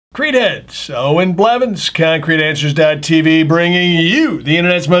Creedheads, Owen Blevins, ConcreteAnswers.tv, bringing you the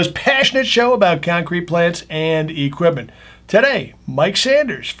internet's most passionate show about concrete plants and equipment. Today, Mike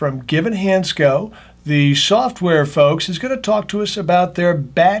Sanders from GivenHansco, the software folks, is going to talk to us about their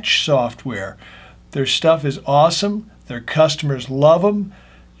batch software. Their stuff is awesome. Their customers love them.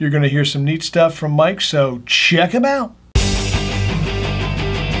 You're going to hear some neat stuff from Mike, so check him out.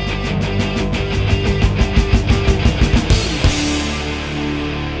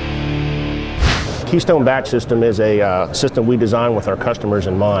 Keystone Batch system is a system we design with our customers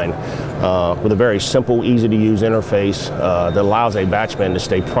in mind, with a very simple, easy-to-use interface that allows a batchman to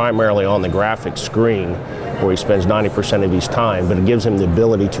stay primarily on the graphics screen where he spends 90% of his time, but it gives him the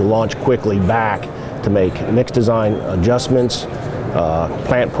ability to launch quickly back to make mix design adjustments,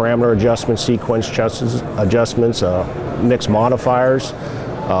 plant parameter adjustments, sequence adjustments, mix modifiers.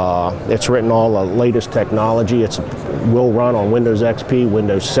 It's written all the latest technology. It will run on Windows XP,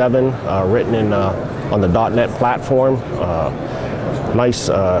 Windows 7, written on the .NET platform. Nice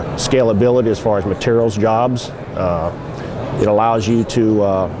scalability as far as materials jobs. It allows you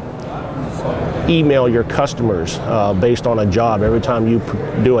to email your customers based on a job. Every time you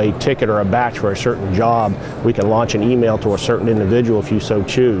do a ticket or a batch for a certain job, we can launch an email to a certain individual if you so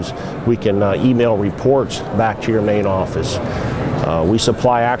choose. We can email reports back to your main office. We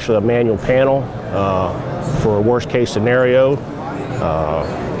supply actually a manual panel for a worst case scenario.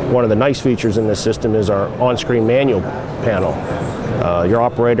 One of the nice features in this system is our on-screen manual panel. Your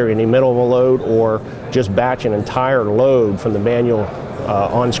operator in the middle of a load or just batch an entire load from the manual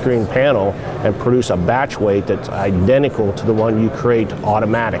on-screen panel and produce a batch weight that's identical to the one you create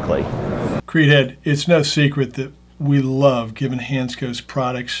automatically. Creedhead, it's no secret that we love GivenHansco's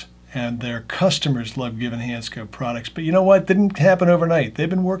products and their customers love GivenHansco products. But you know what? It didn't happen overnight. They've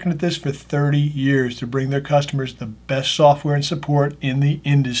been working at this for 30 years to bring their customers the best software and support in the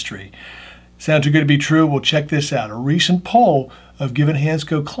industry. Sound too good to be true? Well, check this out. A recent poll of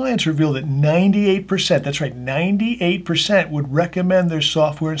GivenHansco clients revealed that 98%, that's right, 98% would recommend their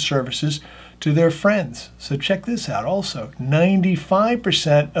software and services to their friends. So check this out also.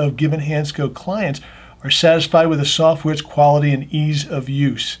 95% of GivenHansco clients are satisfied with the software's quality and ease of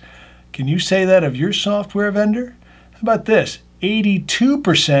use. Can you say that of your software vendor? How about this?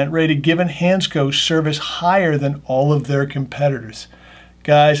 82% rated GivenHansco service higher than all of their competitors.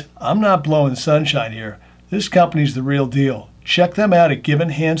 Guys, I'm not blowing sunshine here. This company's the real deal. Check them out at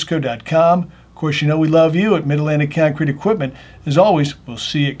GivenHansco.com. Of course, you know we love you at Mid-Atlantic Concrete Equipment. As always, we'll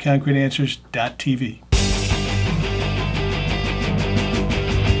see you at ConcreteAnswers.tv.